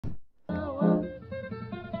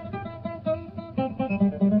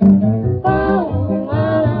Come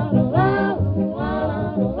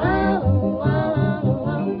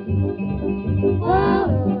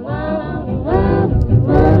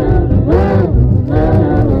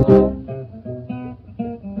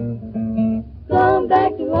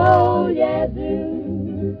back to old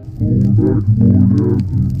Yazoo.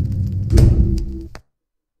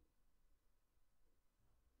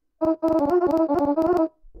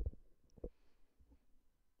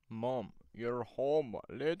 Mom, you're home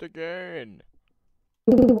late again.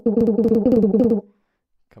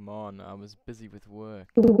 Come on, I was busy with work.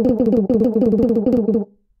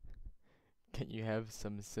 Can you have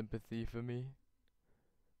some sympathy for me?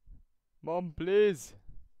 Mom, please.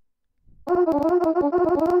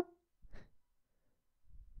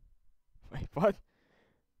 Wait, what?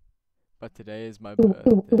 But today is my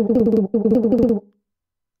birthday.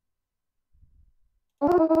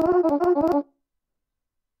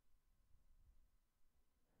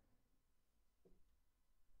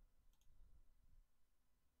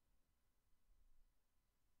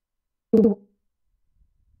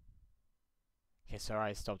 Okay, sorry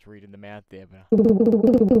I stopped reading them out there, but I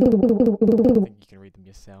think you can read them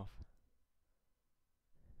yourself.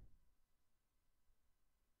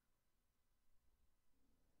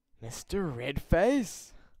 Mr.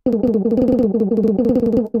 Redface?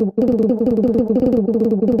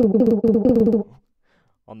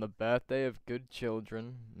 On the birthday of good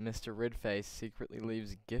children, Mr. Redface secretly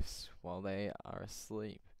leaves gifts while they are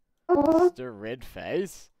asleep. Mr.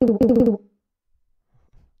 Redface?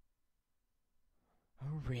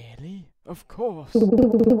 Oh, really? Of course.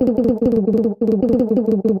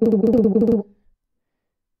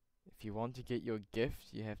 If you want to get your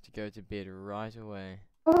gift, you have to go to bed right away.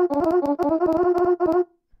 I'm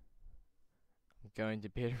going to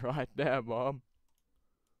bed right now, Mom.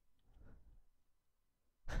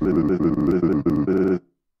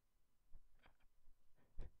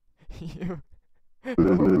 You.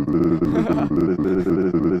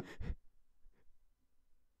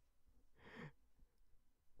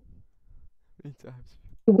 Many times.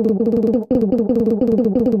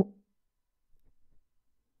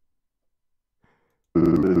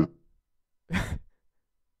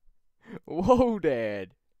 Whoa,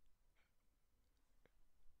 Dad.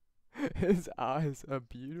 His eyes are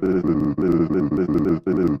beautiful.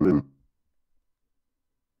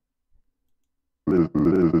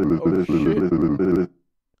 Oh, shit.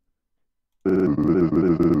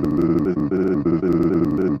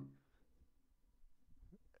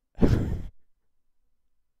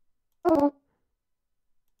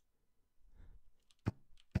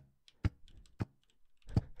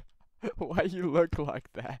 Why you look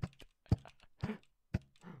like that?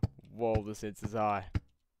 Whoa, the sensor's high.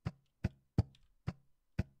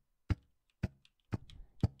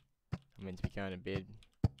 I'm meant to be going to bed.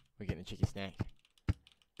 We're getting a cheeky snack.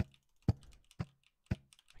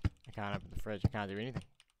 I can't open the fridge. I can't do anything.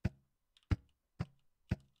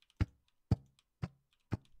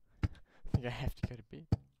 I think I have to go to bed.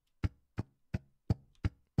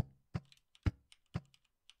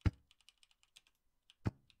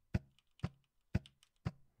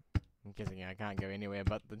 I'm guessing I can't go anywhere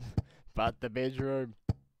but the bedroom.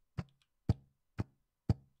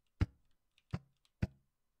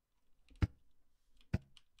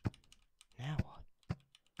 Now what?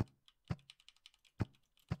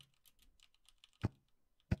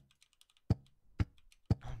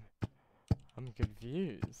 I'm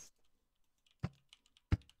confused.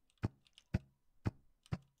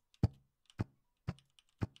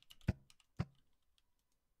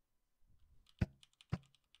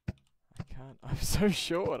 I'm so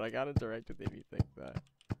short, I can't interact with anything though.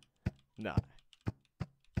 No.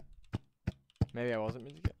 Maybe I wasn't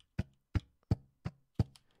meant to get.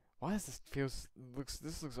 Why does this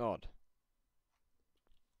this looks odd?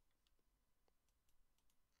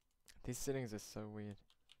 These settings are so weird.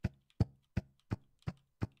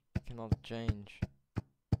 Cannot change.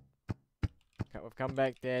 Okay, we've come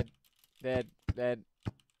back, Dad. Dad.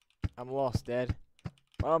 I'm lost, Dad.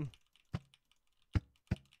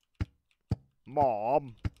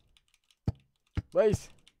 Mom. Please.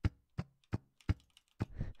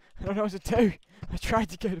 I don't know what to do. I tried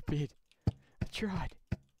to go to bed. I tried.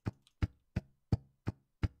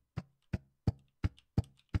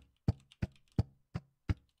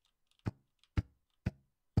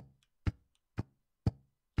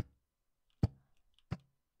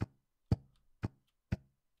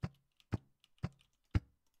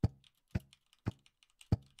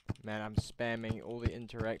 Man, I'm spamming all the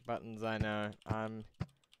interact buttons I know. I'm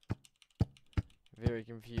very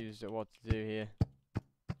confused at what to do here.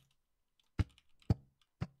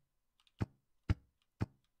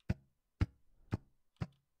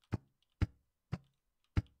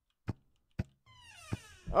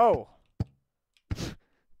 Oh!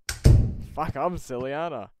 Fuck, I'm silly,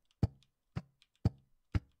 aren't I?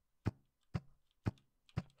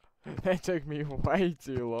 That took me way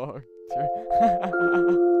too long.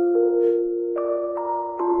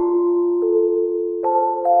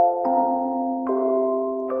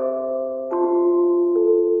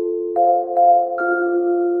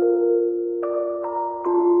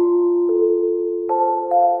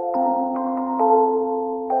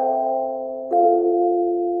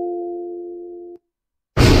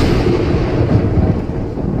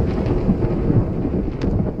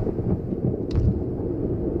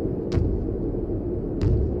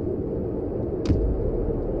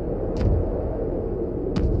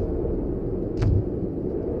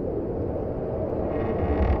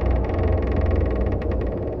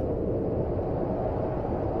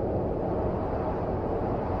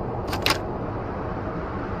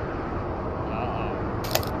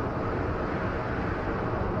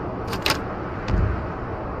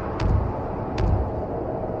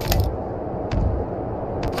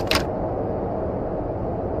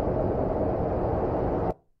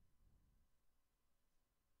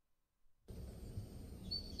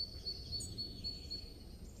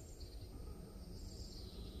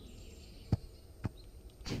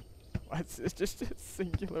 It's just a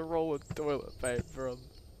singular roll of toilet paper on.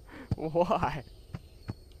 Why?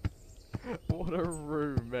 What a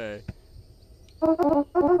room, eh?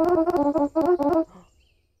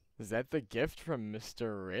 Is that the gift from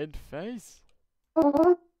Mr. Redface?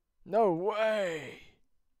 No way!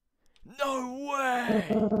 No way!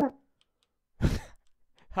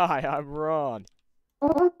 Hi, I'm Ron. You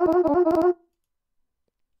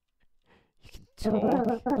can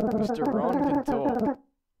talk? Mr. Ron can talk.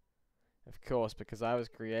 Of course, because I was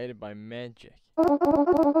created by magic.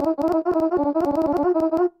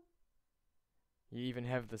 You even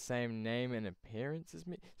have the same name and appearance as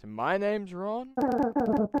me. So my name's Ron?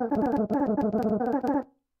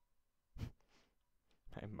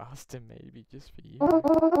 My master maybe just for you.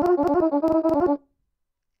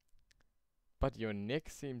 But your neck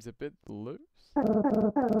seems a bit loose.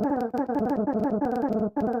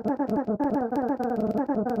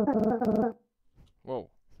 Whoa.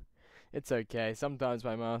 It's okay, sometimes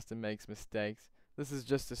my master makes mistakes. This is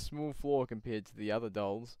just a small flaw compared to the other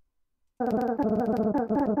dolls.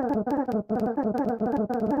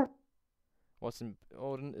 What's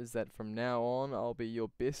important is that from now on, I'll be your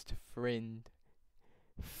best friend.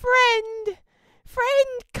 Friend!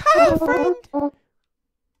 Friend! Car friend!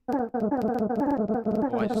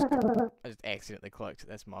 Oh, I just accidentally clicked.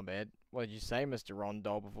 That's my bad. What did you say, Mr. Ron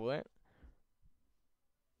Doll, before that?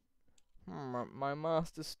 My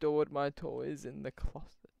master stored my toys in the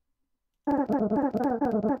closet.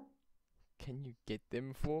 Can you get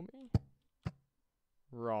them for me?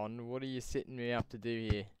 Ron, what are you setting me up to do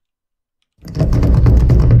here?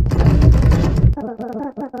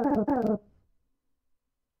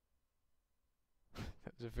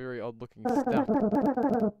 That was a very odd looking stuff.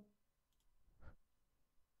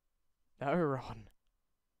 No, Ron.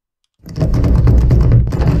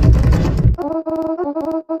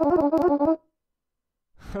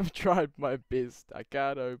 I've tried my best. I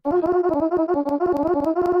can't open it.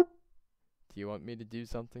 Do you want me to do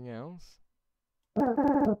something else?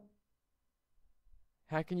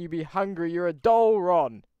 How can you be hungry? You're a doll,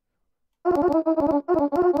 Ron.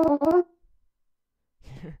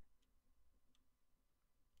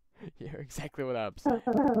 You're exactly what I'm saying.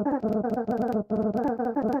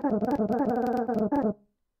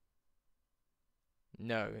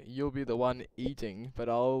 No, you'll be the one eating, but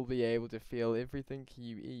I'll be able to feel everything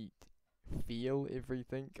you eat. Feel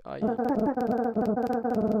everything I eat.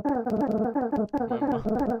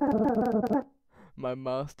 My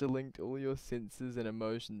master linked all your senses and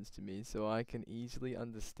emotions to me so I can easily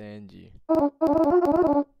understand you.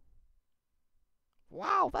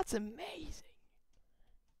 Wow, that's amazing!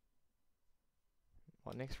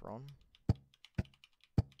 What next, Ron?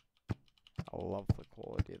 I love the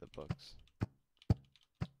quality of the books.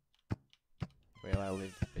 Where I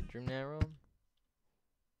live, the bedroom now, Ron?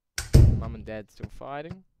 Mum and Dad still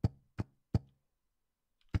fighting?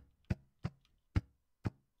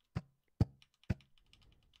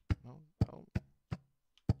 Oh.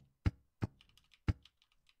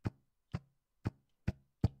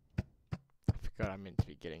 I forgot I meant to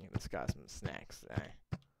be getting this guy some snacks.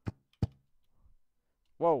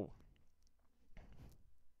 Whoa!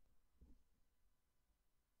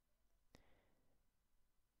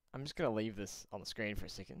 I'm just gonna leave this on the screen for a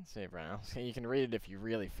second, so everyone else. You can read it if you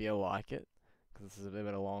really feel like it, because this is a bit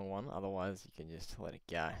of a long one. Otherwise, you can just let it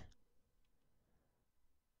go.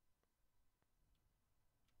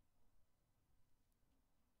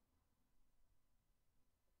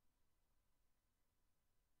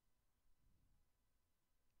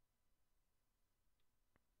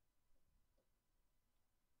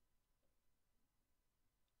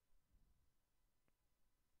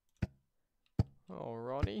 Oh,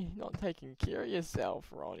 Ronnie, not taking care of yourself,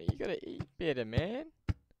 Ronnie. You gotta eat better, man.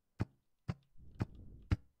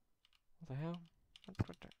 What the hell?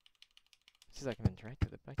 Says I can interact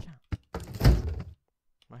with it, but I can't.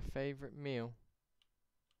 My favorite meal.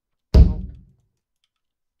 Oh.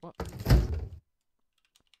 What?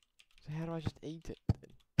 So how do I just eat it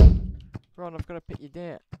then? Ron, I've got to put you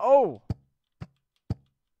down. Oh!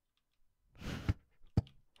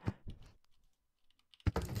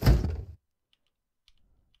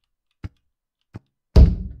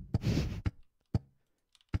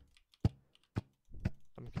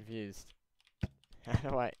 I'm confused. How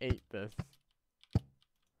do I eat this?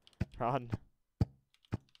 Ron.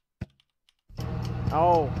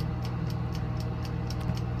 Oh!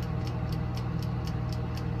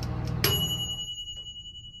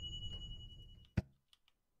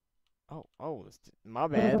 Oh, my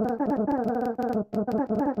bad.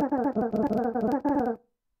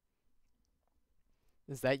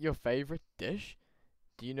 Is that your favorite dish?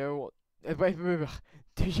 Do you know what? Wait.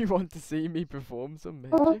 Do you want to see me perform some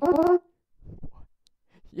magic?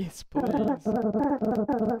 Yes, please.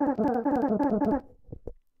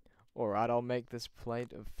 Alright, I'll make this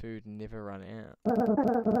plate of food never run out.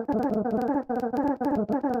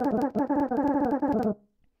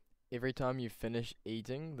 Every time you finish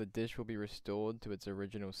eating, the dish will be restored to its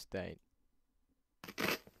original state.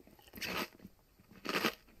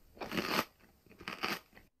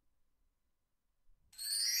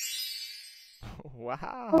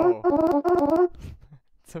 Wow!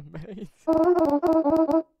 It's amazing.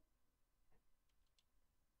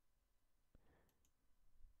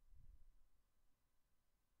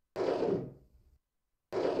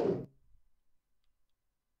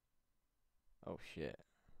 Oh shit.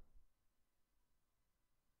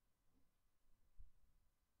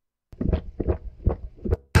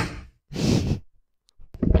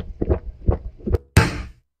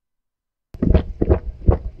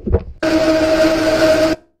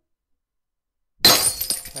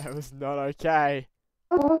 That was not okay.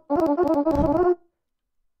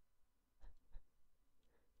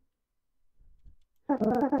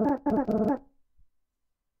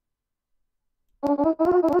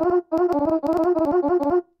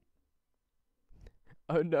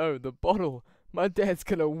 Oh no, the bottle! My dad's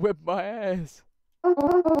gonna whip my ass! I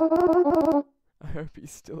hope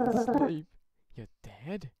he's still asleep. Your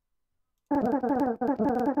dad?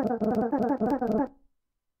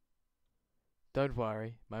 Don't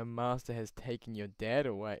worry, my master has taken your dad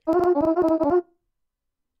away.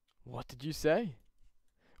 What did you say?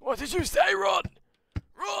 What did you say, Ron?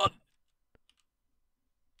 Ron!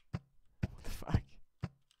 What the fuck?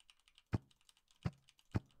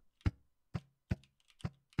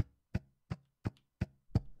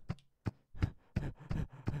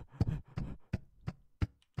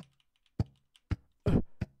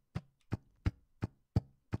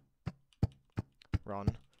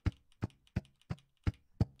 Ron.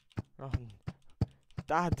 Ron.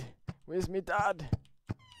 Dad! Where's me dad?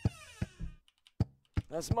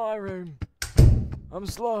 That's my room. I'm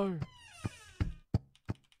slow.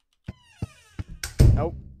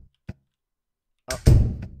 Oh. Oh.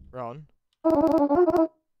 Ron.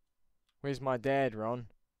 Where's my dad, Ron?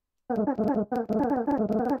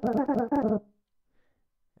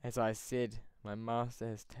 As I said, my master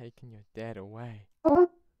has taken your dad away.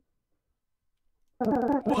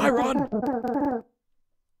 Why, Ron?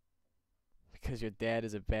 Because your dad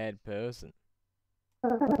is a bad person.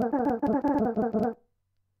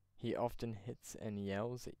 He often hits and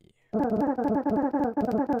yells at you.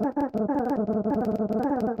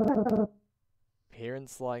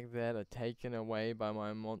 Parents like that are taken away by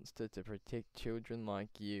my monster to protect children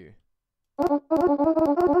like you.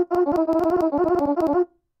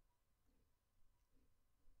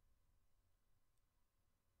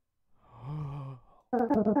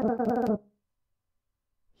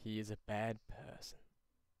 He is a bad person.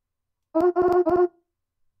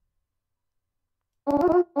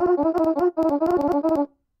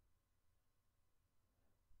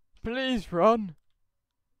 Please run.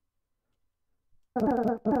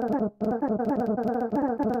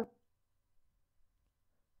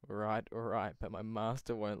 Alright, but my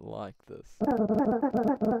master won't like this.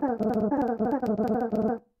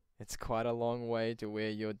 It's quite a long way to where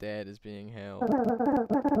your dad is being held.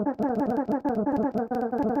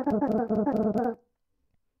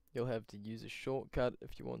 You'll have to use a shortcut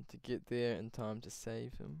if you want to get there in time to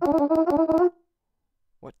save him.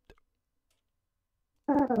 What?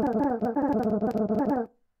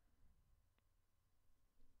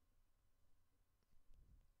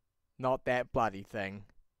 Not that bloody thing.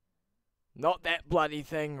 Not that bloody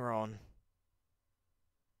thing, Ron.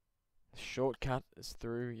 The shortcut is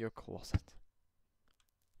through your closet.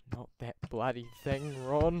 Not that bloody thing,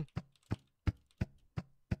 Ron.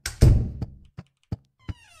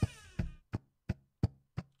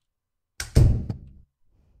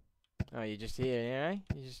 Oh, you're just here, eh?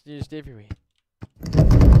 You're just everywhere.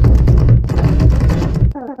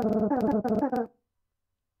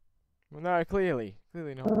 Well, no, clearly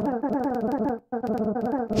not.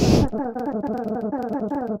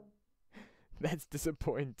 That's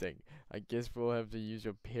disappointing. I guess we'll have to use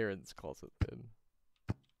your parents' closet then.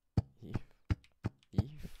 You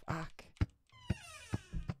fuck.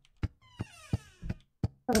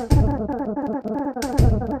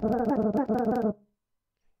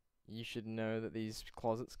 You should know that these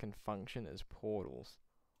closets can function as portals.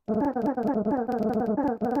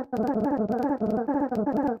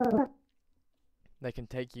 They can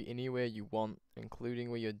take you anywhere you want, including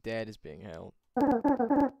where your dad is being held.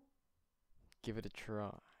 Give it a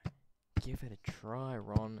try. Give it a try,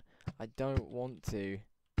 Ron. I don't want to.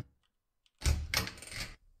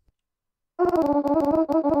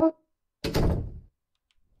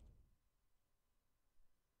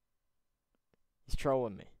 He's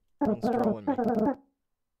trolling me. Ron's trolling me.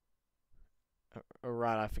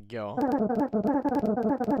 Alright, I forgot.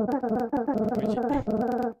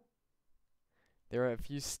 There are a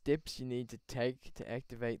few steps you need to take to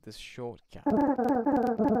activate this shortcut.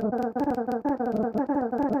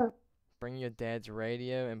 Bring your dad's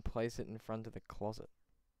radio and place it in front of the closet.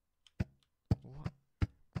 What?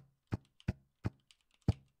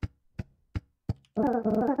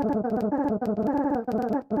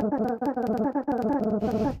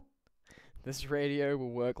 This radio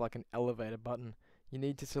will work like an elevator button. You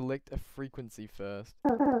need to select a frequency first.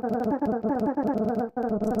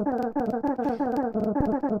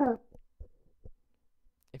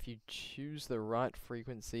 If you choose the right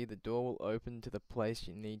frequency, the door will open to the place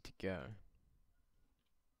you need to go.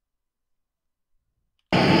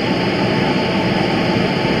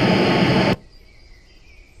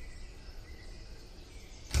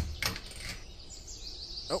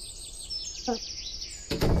 Oh.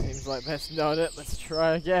 Seems like that's not it. Let's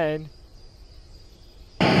try again.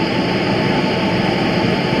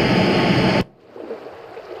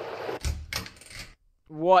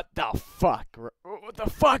 What the fuck? What the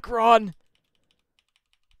fuck, Ron?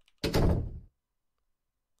 It's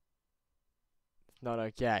not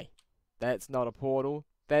okay. That's not a portal.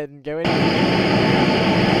 That didn't go anywhere.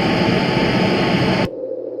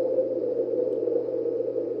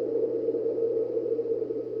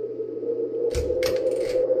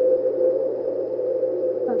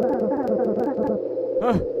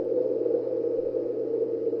 Huh.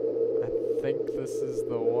 I think this is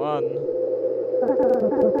the one. Go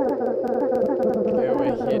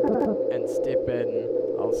ahead and step in.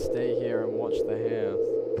 I'll stay here and watch the house.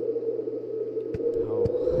 Oh.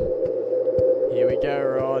 Here we go,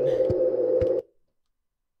 Ron.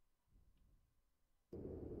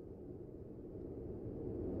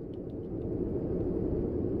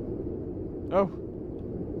 Oh.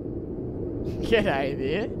 G'day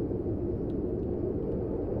there.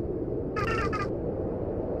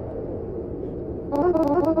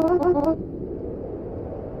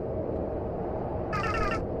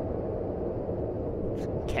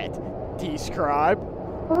 Cat, describe.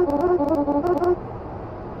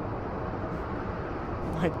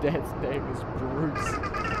 My dad's name is Bruce.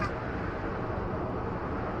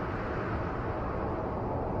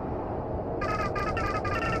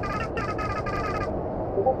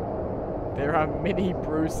 There are many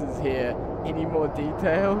Bruces here. Any more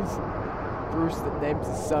details? Bruce that names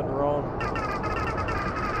his son Ron.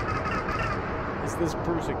 Is this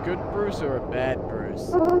Bruce a good Bruce or a bad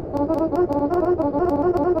Bruce?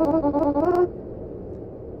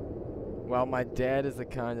 Well, my dad is the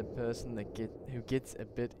kind of person that who gets a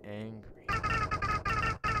bit angry.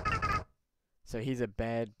 So he's a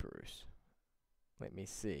bad Bruce. Let me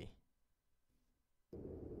see.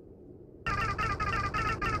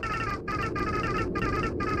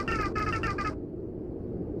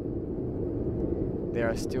 There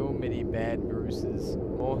are still many bad Bruces.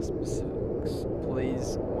 More specifics,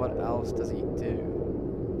 please. What else does he do?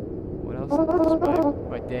 What else does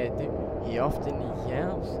my dad do? He often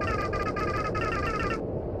yells.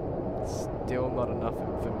 Still not enough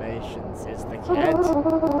information, says the cat.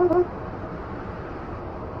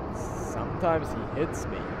 Sometimes he hits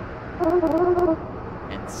me.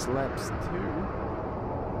 And slaps too.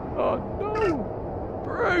 Oh no!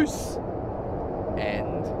 Bruce!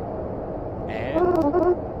 And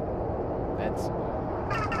that's all.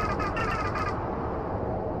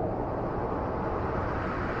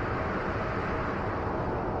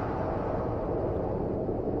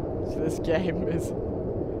 So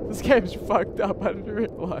This game's fucked up. I didn't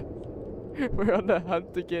realize. We're on the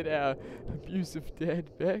hunt to get our abusive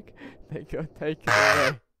dad back. They got taken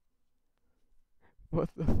away. What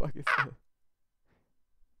the fuck is that?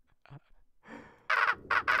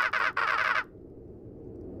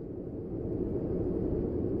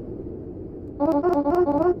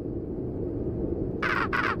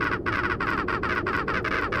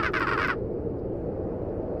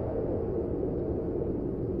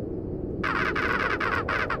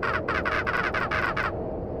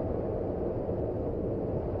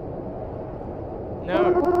 No.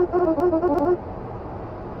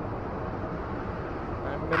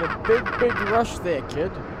 I'm in a big rush there,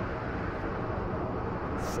 kid.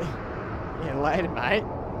 See you later, mate.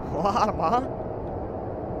 Lama.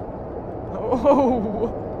 Oh.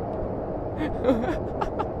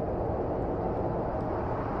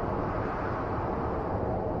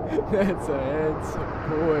 That's a handsome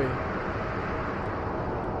boy.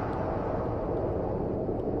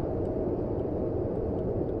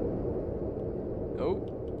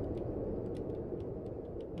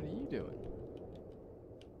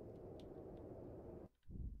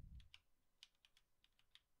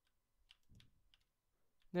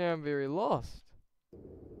 Now I'm very lost.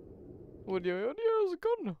 What the hell is it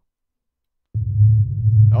gone?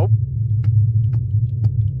 Oh.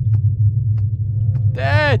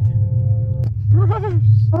 Dad!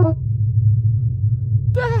 Bruce!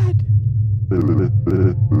 Dad!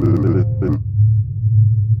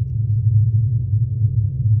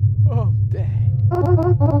 Oh, Dad.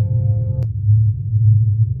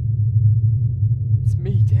 It's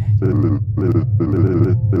me, Dad.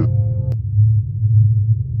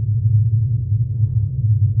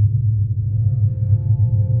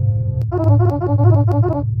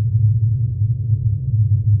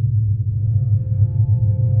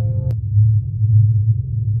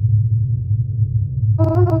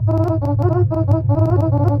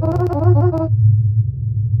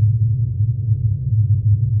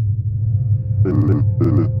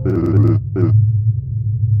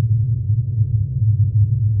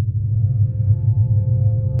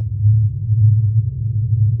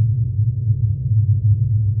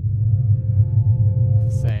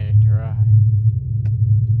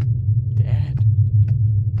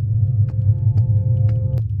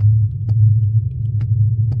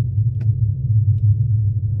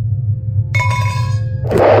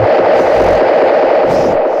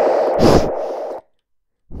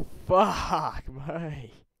 Fuck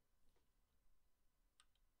me.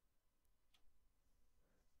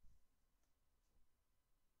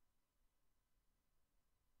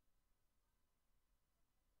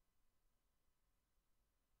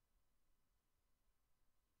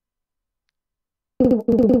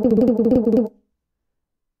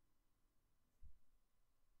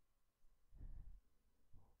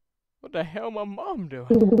 What the hell my mom doing?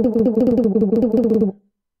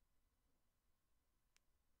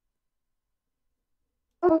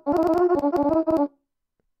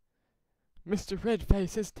 Mr.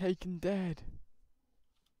 Redface has taken Dad.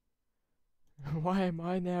 Why am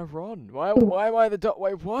I now Ron? Why am I the dot?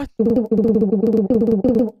 Wait, what?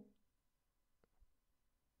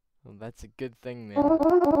 Well, that's a good thing then.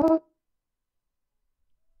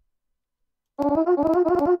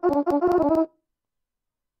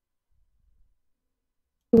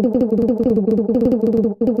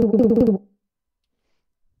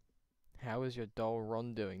 How is your doll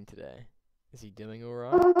Ron doing today? Is he doing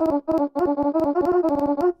alright? The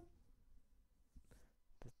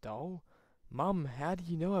doll? Mum, how do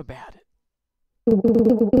you know about it?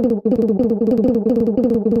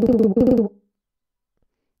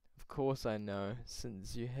 Of course I know,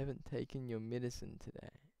 since you haven't taken your medicine today.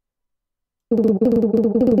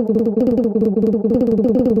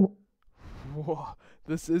 Whoa,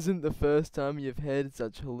 this isn't the first time you've had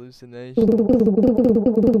such hallucinations.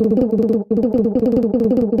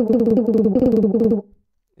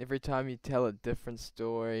 Every time you tell a different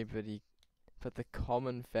story, but the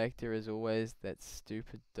common factor is always that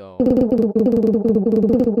stupid doll.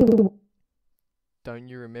 Don't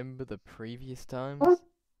you remember the previous times?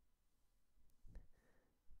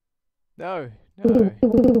 No.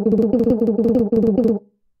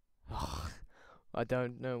 Ugh, I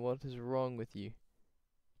don't know what is wrong with you.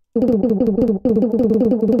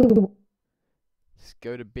 Just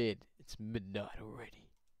go to bed. It's midnight already.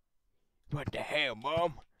 What the hell,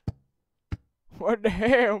 Mom? What the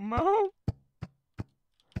hell, Mom?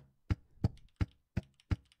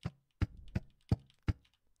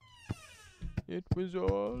 It was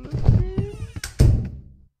all a dream.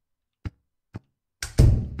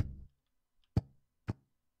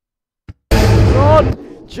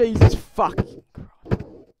 Ron! Jesus fucking Christ.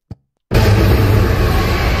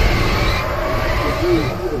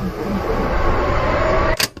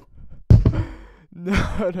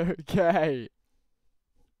 Not okay.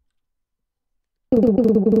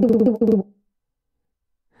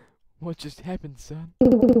 What just happened, son?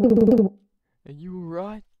 Are you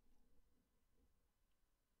alright?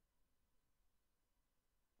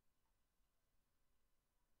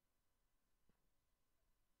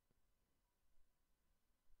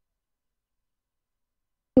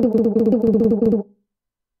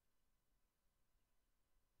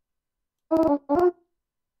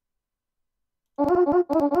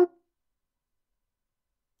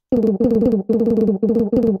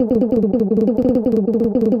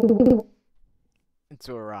 It's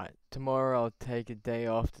alright. Tomorrow I'll take a day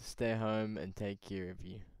off to stay home and take care of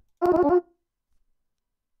you.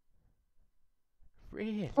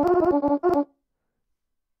 Really?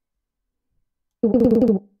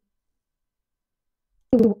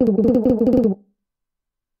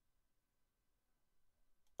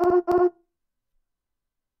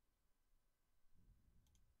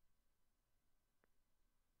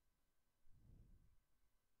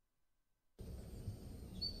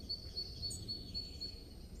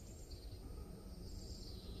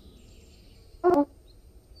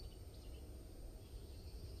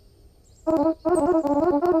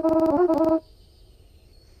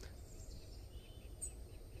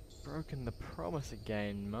 Broken the promise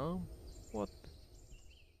again, Mom. What?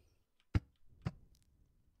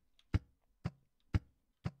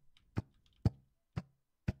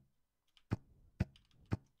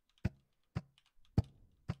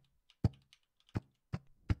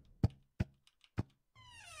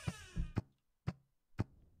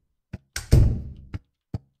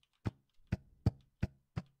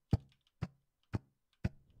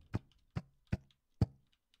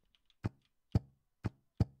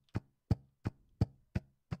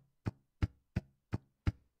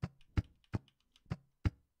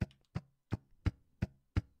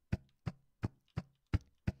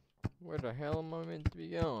 Where the hell am I meant to be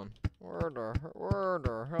going? Where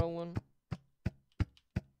the hell?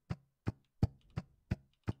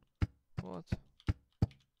 What?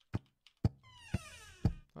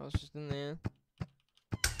 I was just in there.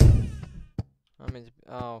 I meant to be,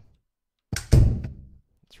 oh.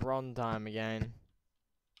 It's run time again.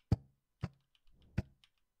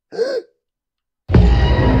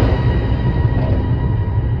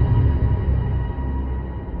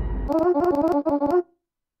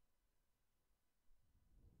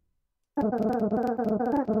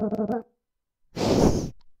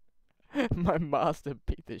 My master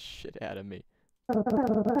beat the shit out of me.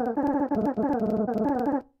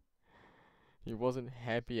 He wasn't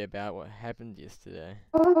happy about what happened yesterday.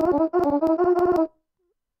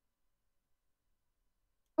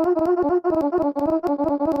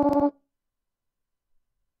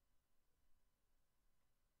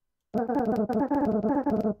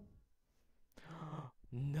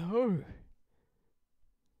 No!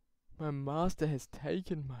 My master has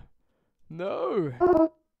taken my... No!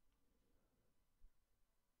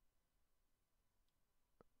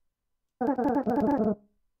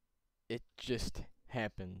 It just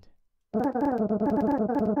happened.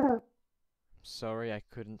 Sorry I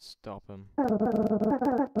couldn't stop him.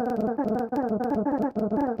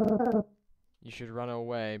 You should run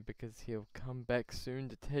away because he'll come back soon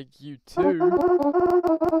to take you too.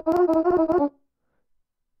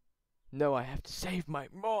 No, I have to save my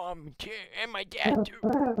mom and my dad too.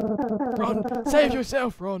 Ron, save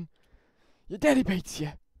yourself, Ron. Your daddy beats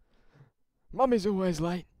you. Mummy's always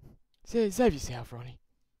late. Save yourself, Ronnie.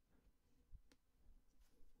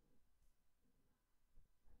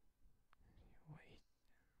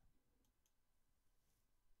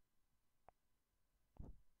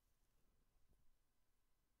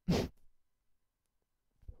 Wait.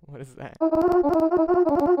 What is that?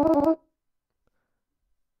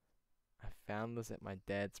 I found this at my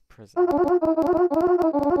dad's prison.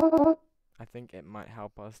 I think it might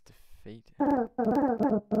help us defeat him.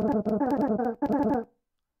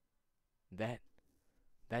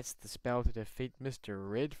 That's the spell to defeat Mr.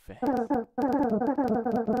 Redface.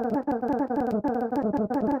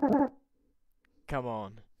 Come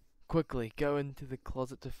on. Quickly, go into the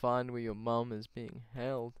closet to find where your mum is being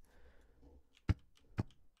held.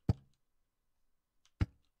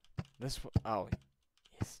 This one, oh,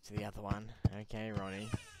 yes, to the other one. Okay, Ronnie.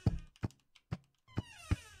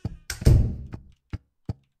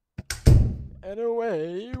 And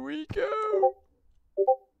away we go!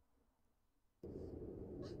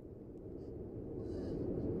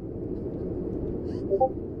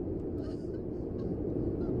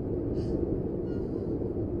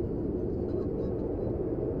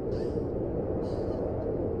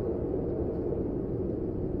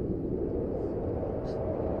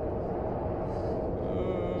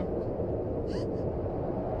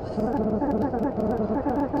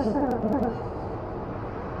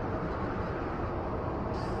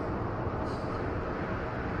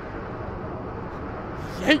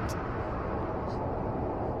 Yeet!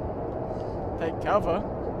 Take cover?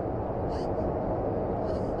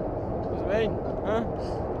 What does it mean? Huh?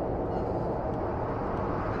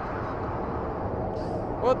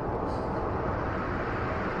 What?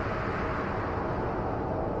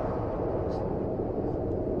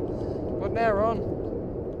 What now, Ron?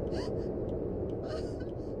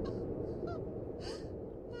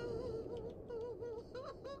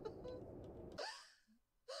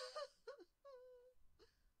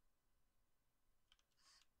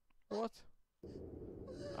 What?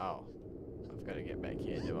 Oh, I've got to get back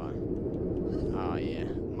here, do I? Oh yeah,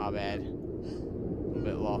 my bad. I'm a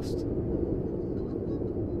bit lost.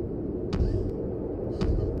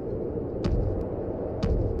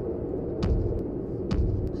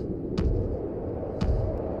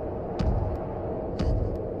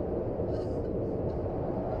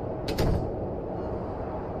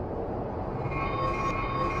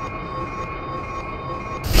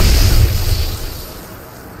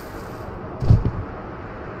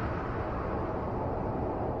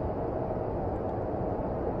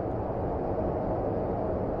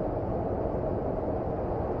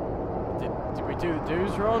 Did we do the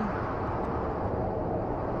do's, Ron?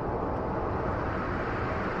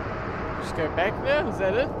 Just go back now? Is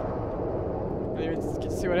that it?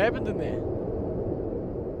 Let's see what happened in there.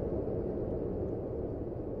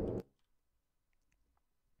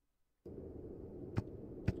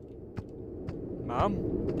 Mom?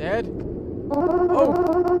 Dad?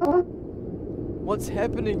 Oh! What's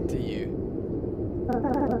happening to you?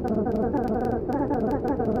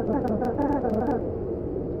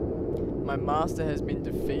 My master has been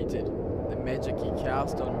defeated. The magic he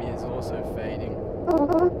cast on me is also fading. Are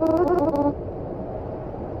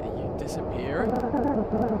you disappearing?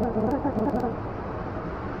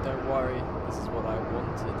 Don't worry, this is what I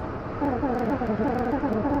wanted.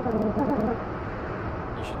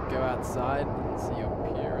 You should go outside and see your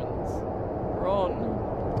parents. Ron!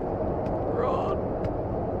 Ron!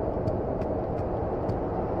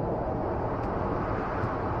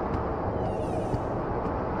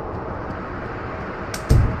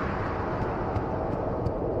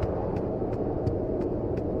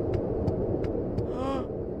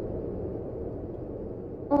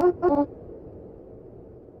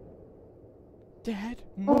 Dad?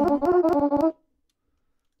 Mom?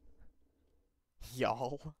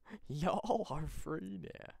 Y'all are free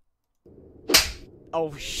now.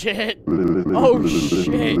 Oh shit! Oh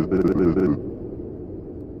shit!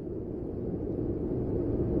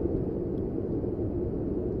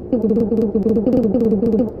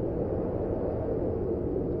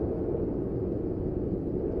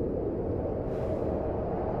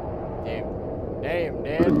 Damn,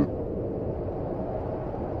 Dad.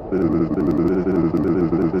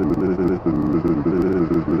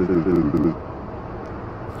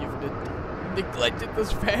 You've neglected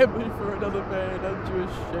this family for another man. Aren't you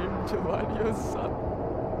ashamed to lie to your son?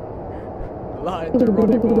 Lying to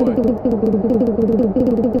Ronnie boy.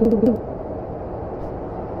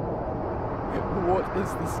 What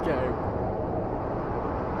is this game?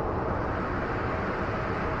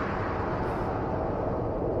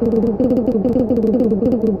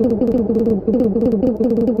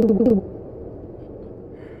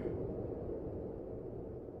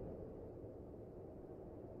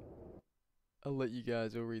 I'll let you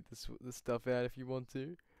guys all read this stuff out if you want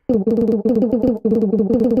to.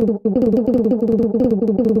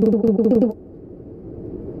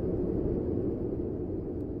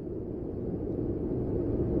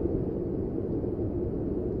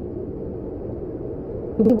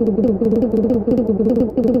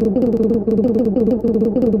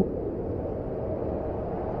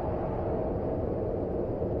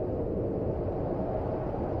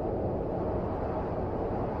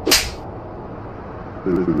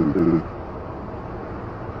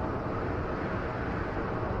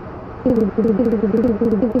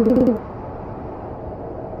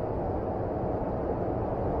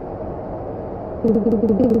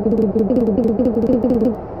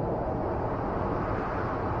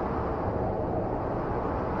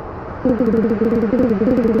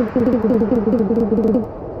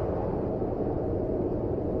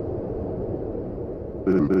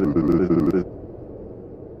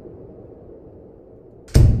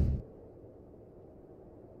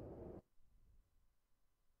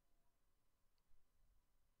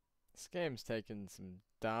 This game's taken some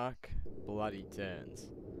dark, bloody turns.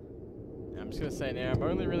 I'm just gonna say now, I'm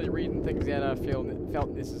only really reading things out I felt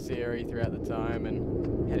necessary throughout the time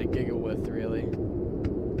and had a giggle with, really.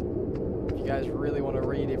 guys really want to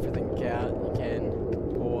read everything out, you can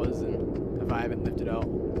pause and if I haven't lifted it up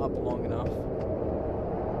long enough.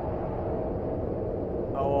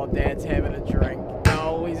 Oh, Dad's having a drink.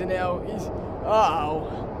 Oh, he's an L. He's.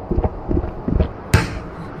 Oh.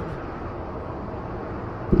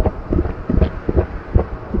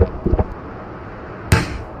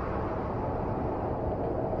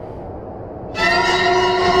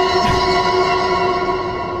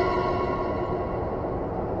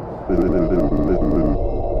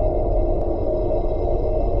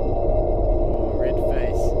 Red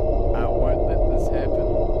face. I won't let this happen.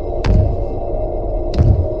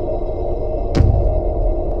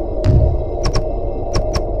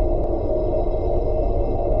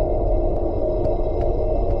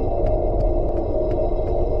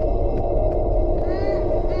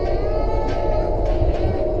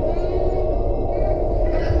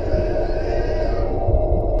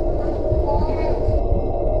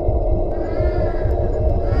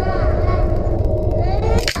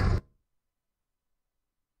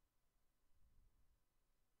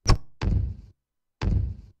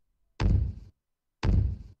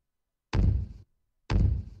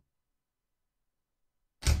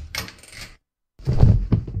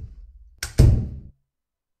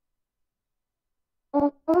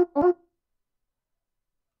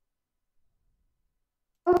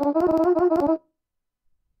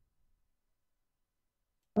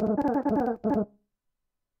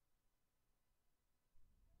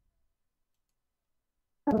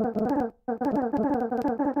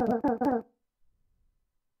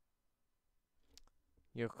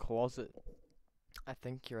 Your closet. I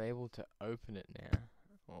think you're able to open it now.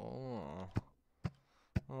 Oh.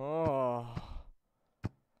 Oh.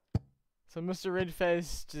 So Mr.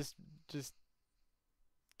 Redface just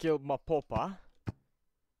killed my papa.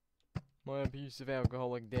 My abusive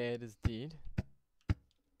alcoholic dad is dead.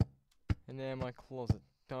 And now my closet.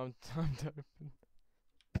 Time to open.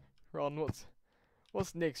 Ron,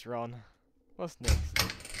 what's next, Ron? What's next?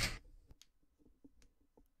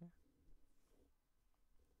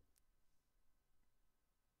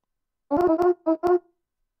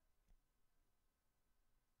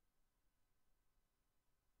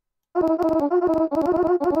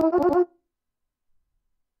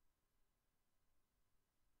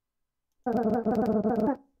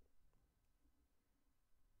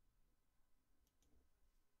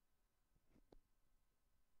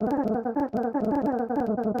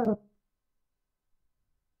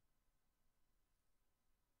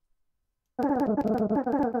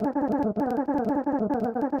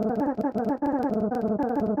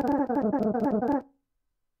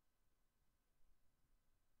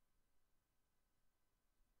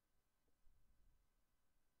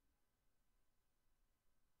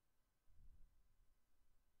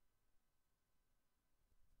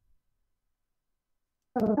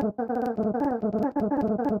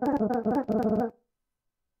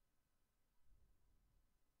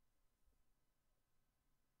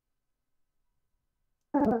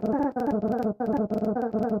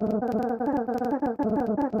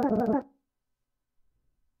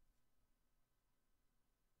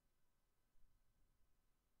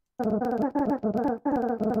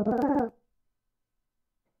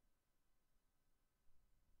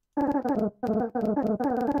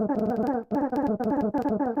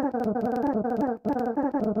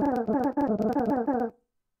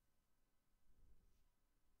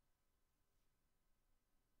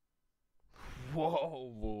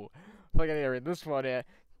 Whoa. If I can read this one out.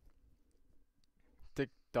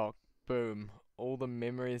 TikTok. Boom. All the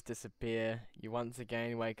memories disappear. You once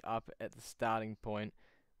again wake up at the starting point,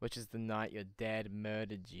 which is the night your dad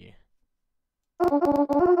murdered you.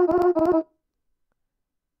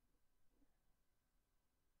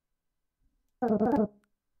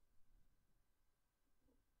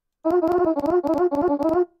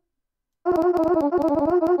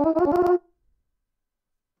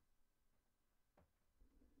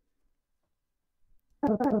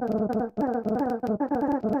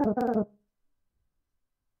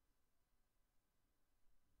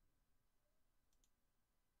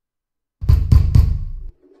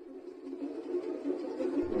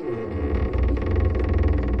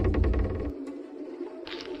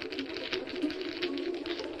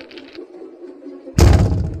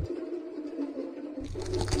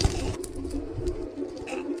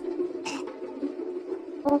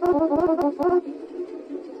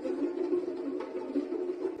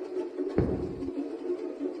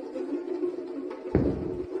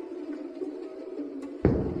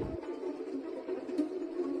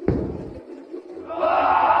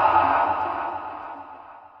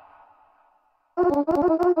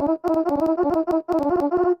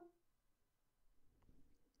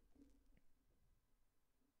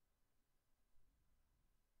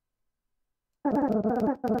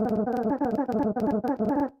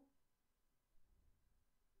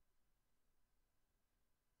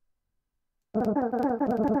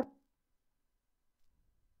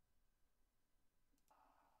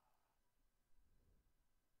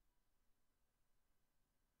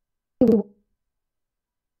 What?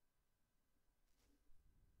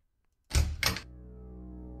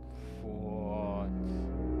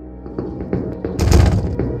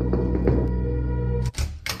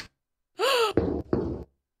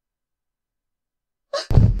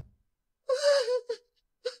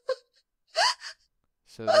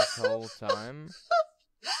 So this whole time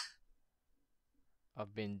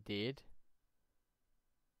I've been dead.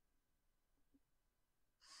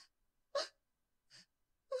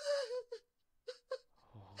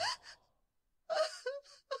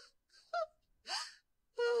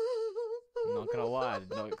 I'm not gonna lie, I did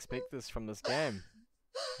not expect this from this game.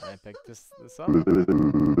 I picked this up. I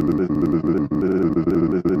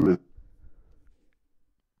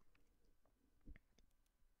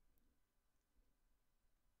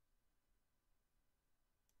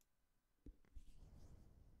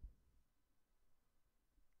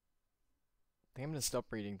think I'm gonna stop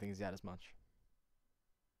reading things out as much.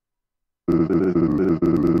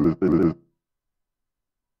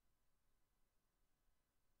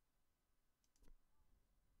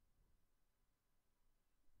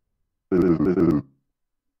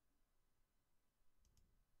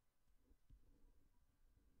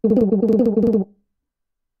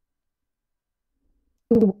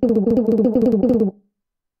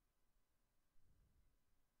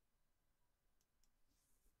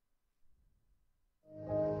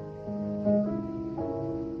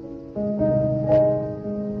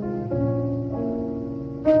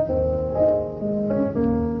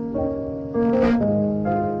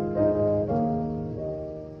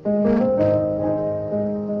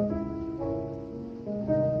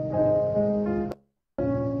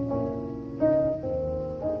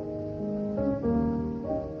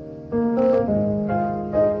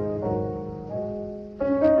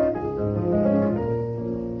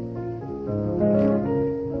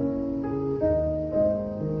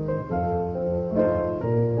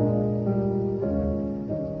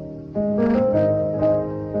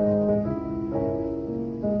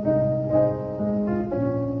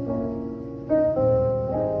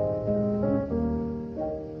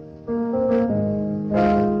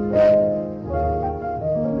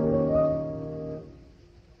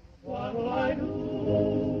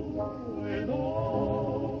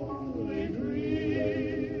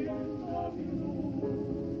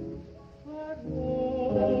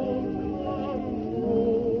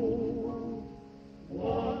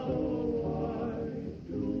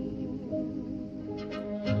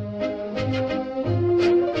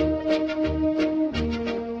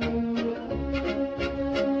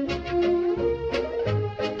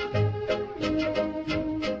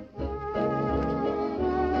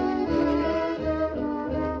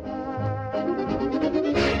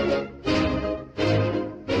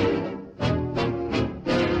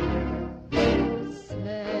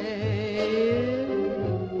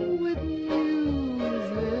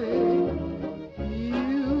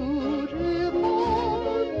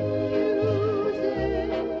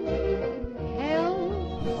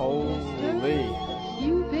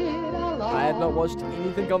 I had not watched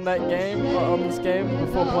anything on that game, on this game,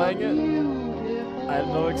 before playing it. I did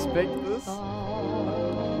not expect this.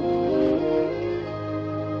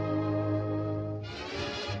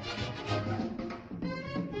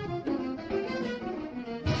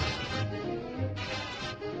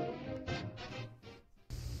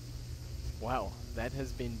 Wow, that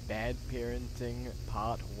has been Bad Parenting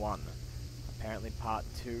Part 1. Apparently Part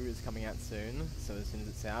 2 is coming out soon, so as soon as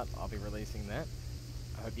it's out, I'll be releasing that.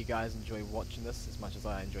 I hope you guys enjoy watching this as much as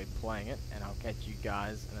I enjoy playing it, and I'll catch you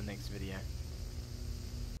guys in the next video.